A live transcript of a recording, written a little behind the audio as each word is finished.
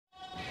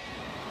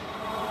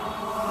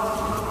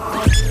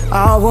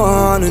I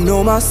wanna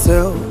know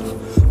myself,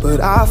 but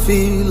I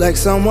feel like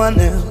someone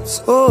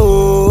else.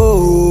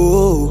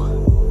 Oh,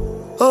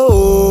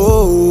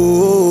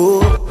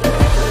 oh,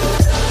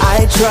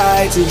 I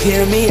try to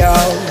hear me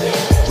out,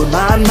 but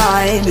my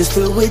mind is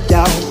filled with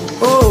doubt.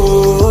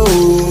 Oh,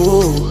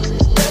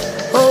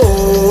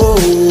 oh,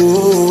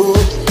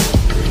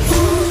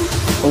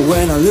 oh,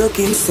 when I look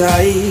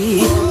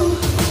inside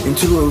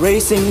into a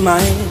racing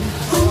mind,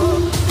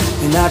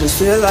 and I just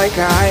feel like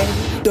I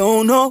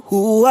don't know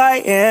who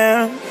I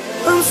am.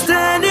 I'm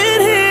standing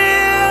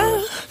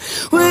here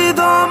with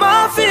all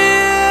my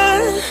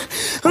fears.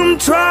 I'm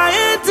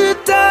trying to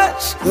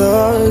touch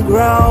the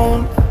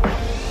ground.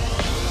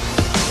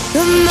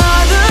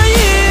 Another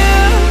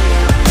year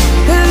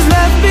has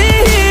left me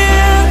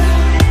here,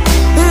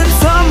 and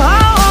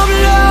somehow I'm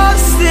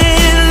lost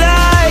in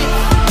life,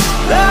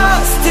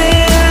 lost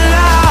in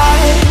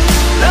life,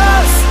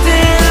 lost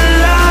in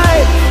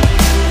life,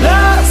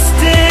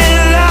 lost in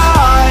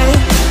life,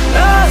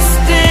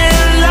 lost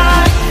in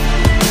life.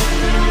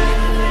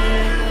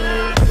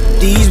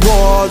 These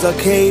walls are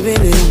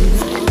caving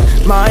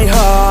in, my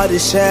heart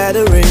is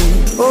shattering.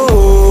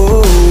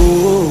 Oh,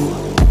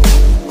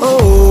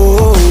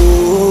 oh,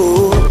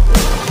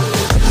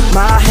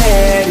 my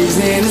head is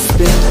in a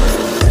spin.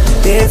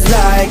 It's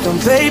like I'm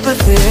paper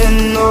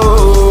thin. Oh,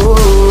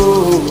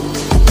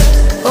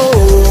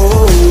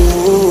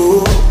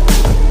 oh,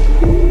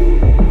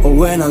 oh,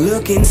 when I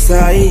look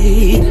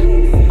inside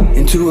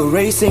into a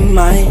racing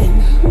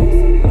mind,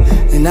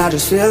 and I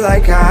just feel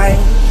like I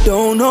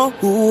don't know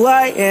who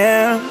I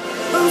am.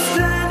 I'm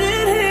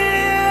standing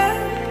here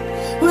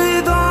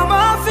with all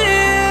my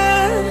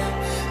fears.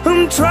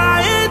 I'm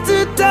trying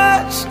to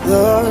touch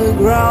the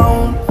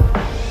ground.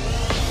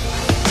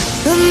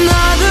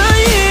 Another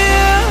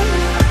year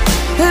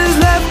has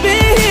left me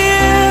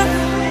here,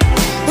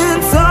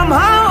 and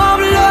somehow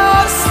I'm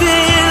lost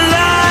in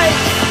life,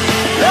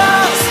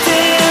 lost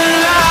in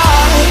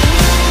life,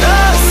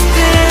 lost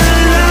in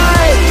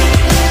life,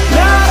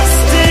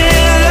 lost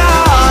in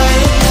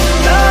life,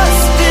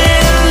 lost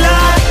in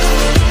life,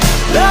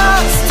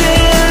 lost in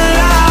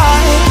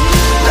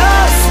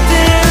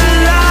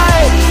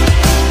life,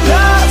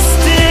 lost in life, lost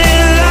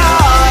in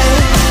life,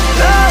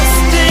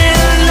 lost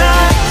in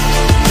life.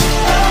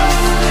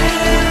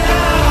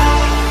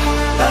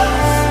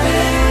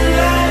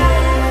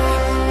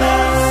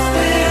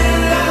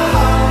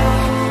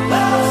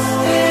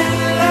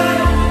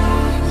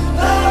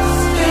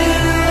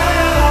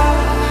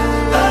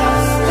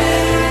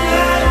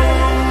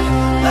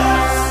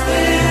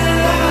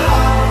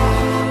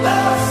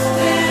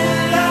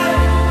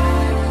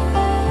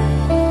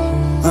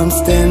 I'm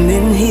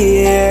standing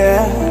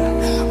here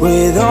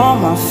with all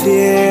my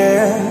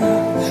fear.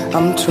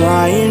 I'm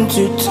trying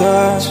to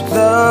touch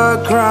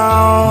the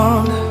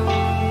ground.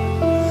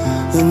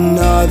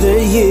 Another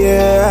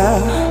year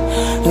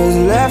has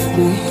left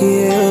me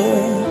here,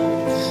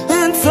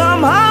 and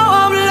somehow